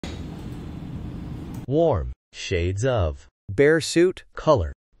Warm Shades of Bearsuit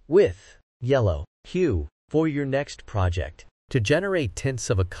color with yellow hue for your next project. To generate tints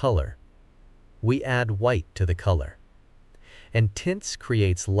of a color, we add white to the color, and tints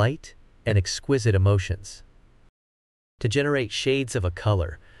creates light and exquisite emotions. To generate shades of a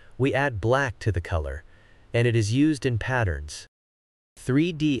color, we add black to the color, and it is used in patterns.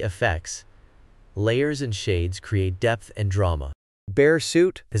 3D effects, layers and shades create depth and drama.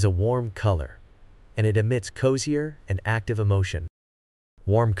 Bearsuit is a warm color, and it emits cozier and active emotion.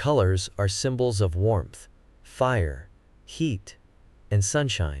 Warm colors are symbols of warmth, fire, heat, and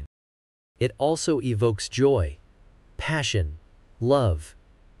sunshine. It also evokes joy, passion, love,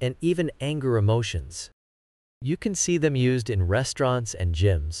 and even anger emotions. You can see them used in restaurants and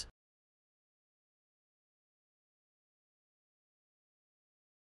gyms,